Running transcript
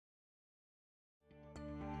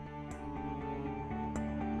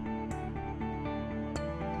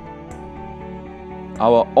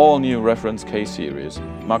Our all-new reference K-series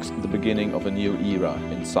marks the beginning of a new era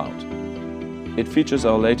in sound. It features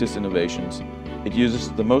our latest innovations, it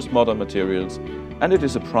uses the most modern materials, and it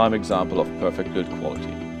is a prime example of perfect build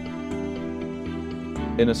quality.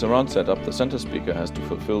 In a surround setup, the center speaker has to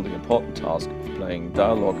fulfill the important task of playing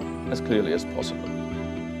dialogue as clearly as possible.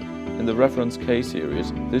 In the reference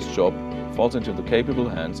K-series, this job falls into the capable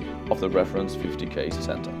hands of the reference 50K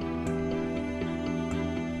center.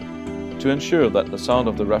 To ensure that the sound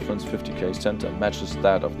of the reference 50K center matches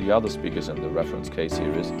that of the other speakers in the reference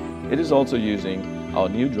K-series, it is also using our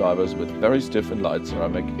new drivers with very stiff and light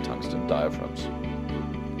ceramic tungsten diaphragms.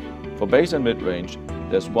 For bass and mid-range,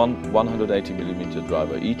 there's one 180mm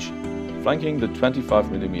driver each, flanking the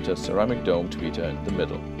 25mm ceramic dome tweeter in the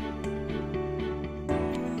middle.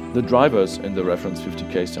 The drivers in the reference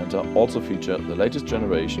 50K center also feature the latest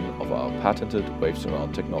generation of our patented wave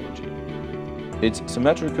surround technology. Its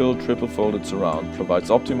symmetrical triple-folded surround provides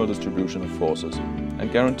optimal distribution of forces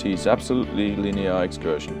and guarantees absolutely linear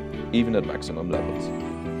excursion, even at maximum levels.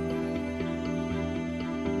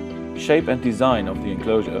 Shape and design of the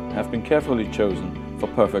enclosure have been carefully chosen for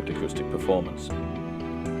perfect acoustic performance.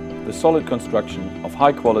 The solid construction of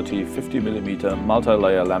high-quality 50mm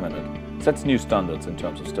multi-layer laminate sets new standards in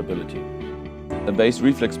terms of stability. The bass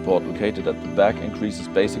reflex port located at the back increases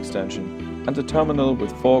bass extension, and the terminal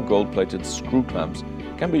with 4 gold-plated screw clamps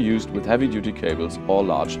can be used with heavy-duty cables or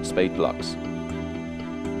large spade lugs.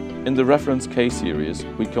 In the reference K-series,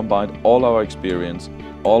 we combined all our experience,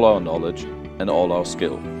 all our knowledge and all our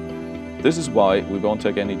skill. This is why we won't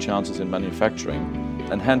take any chances in manufacturing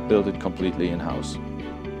and hand-build it completely in-house.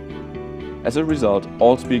 As a result,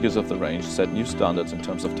 all speakers of the range set new standards in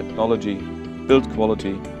terms of technology, build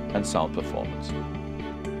quality and sound performance.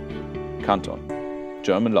 Canton,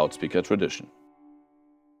 German loudspeaker tradition.